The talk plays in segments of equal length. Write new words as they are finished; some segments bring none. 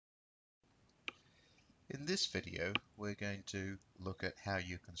In this video, we're going to look at how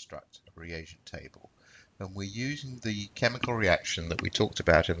you construct a reagent table. And we're using the chemical reaction that we talked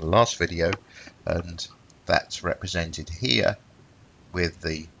about in the last video, and that's represented here with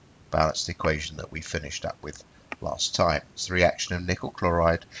the balanced equation that we finished up with last time. It's the reaction of nickel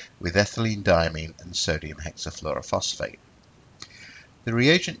chloride with ethylene diamine and sodium hexafluorophosphate. The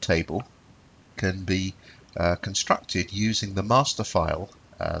reagent table can be constructed using the master file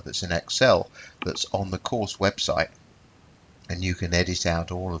that's in Excel that's on the course website, and you can edit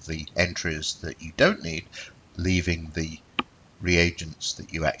out all of the entries that you don't need, leaving the reagents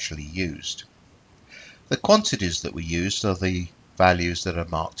that you actually used. The quantities that we used are the values that are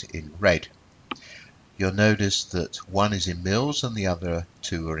marked in red. You'll notice that one is in mils and the other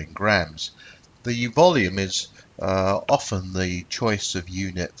two are in grams. The volume is often the choice of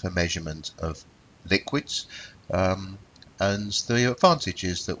unit for measurement of liquids. And the advantage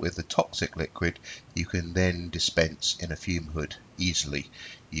is that with a toxic liquid, you can then dispense in a fume hood easily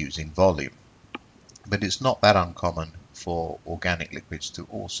using volume. But it's not that uncommon for organic liquids to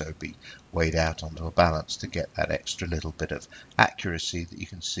also be weighed out onto a balance to get that extra little bit of accuracy that you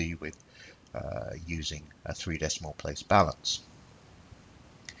can see with using a 3 decimal place balance.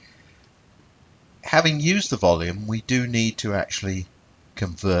 Having used the volume, we do need to actually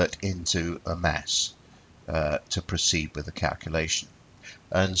convert into a mass to proceed with the calculation.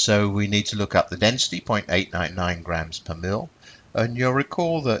 And so we need to look up the density, 0.899 grams per mil. And you'll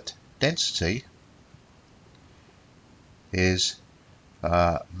recall that density is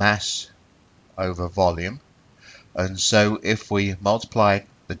mass over volume. And so if we multiply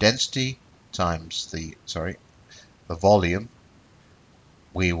the density times the volume,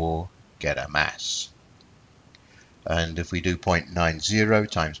 we will get a mass. And if we do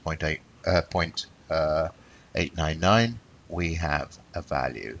 0.90 times 0.899, we have a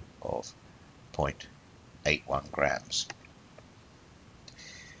value of 0.81 grams.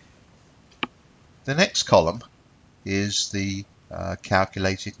 The next column is the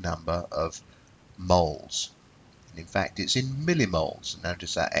calculated number of moles. And in fact, it's in millimoles.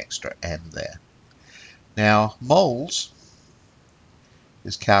 Notice that extra M there. Now, moles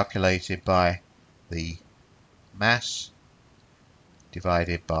is calculated by the mass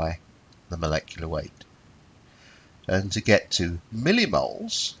divided by the molecular weight. And to get to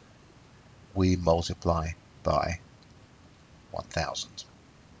millimoles, we multiply by 1000.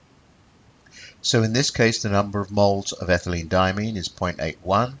 So in this case, the number of moles of ethylene diamine is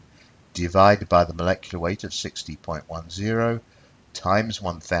 0.81 divided by the molecular weight of 60.10 times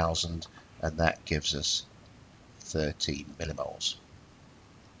 1000, and that gives us 13 millimoles.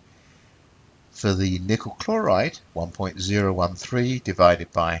 For the nickel chloride, 1.013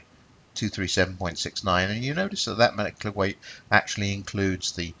 divided by 237.69, and you notice that that molecular weight actually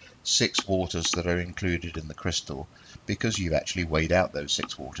includes the 6 waters that are included in the crystal, because you've actually weighed out those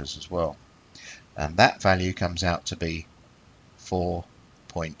 6 waters as well. And that value comes out to be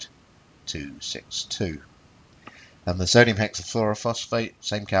 4.262. And the sodium hexafluorophosphate,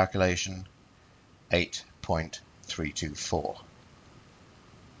 same calculation, 8.324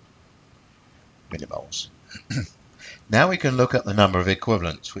 millimoles. Now we can look at the number of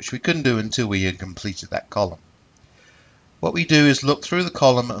equivalents, which we couldn't do until we had completed that column. What we do is look through the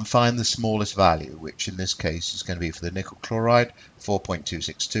column and find the smallest value, which in this case is going to be for the nickel chloride,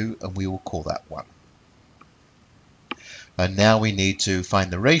 4.262, and we will call that 1. And now we need to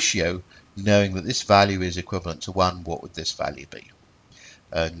find the ratio, knowing that this value is equivalent to 1. What would this value be?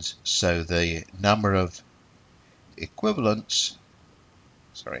 And so the number of equivalents,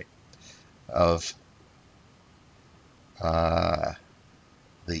 of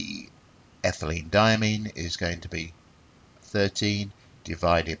the ethylene diamine is going to be 13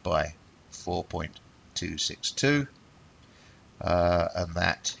 divided by 4.262, and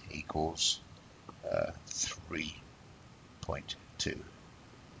that equals 3.2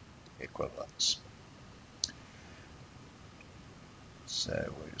 equivalents. So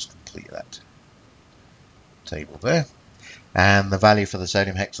we'll just complete that table there. And the value for the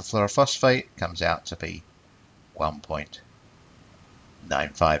sodium hexafluorophosphate comes out to be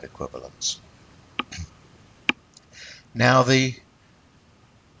 1.95 equivalents. Now these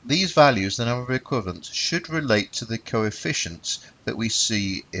values, the number of equivalents, should relate to the coefficients that we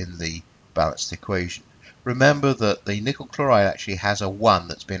see in the balanced equation. Remember that the nickel chloride actually has a 1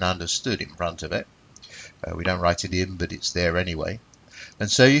 that's been understood in front of it. We don't write it in, but it's there anyway. And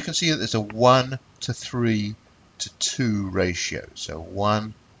so you can see that there's a 1 to 3 to 2 ratio. So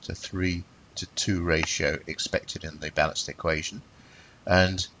 1 to 3 to 2 ratio expected in the balanced equation.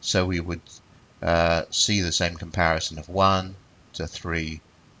 And so we would see the same comparison of 1 to 3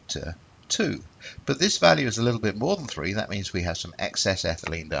 to 2. But this value is a little bit more than 3. That means we have some excess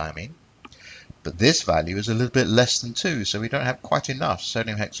ethylene diamine. But this value is a little bit less than 2, so we don't have quite enough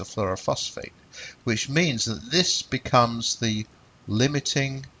sodium hexafluorophosphate, which means that this becomes the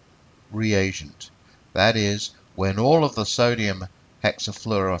limiting reagent. That is, when all of the sodium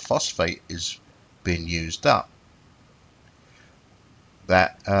hexafluorophosphate is being used up,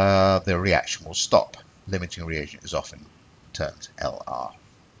 that the reaction will stop. Limiting reagent is often termed LR.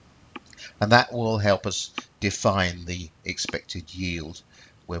 And that will help us define the expected yield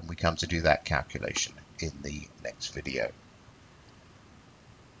when we come to do that calculation in the next video.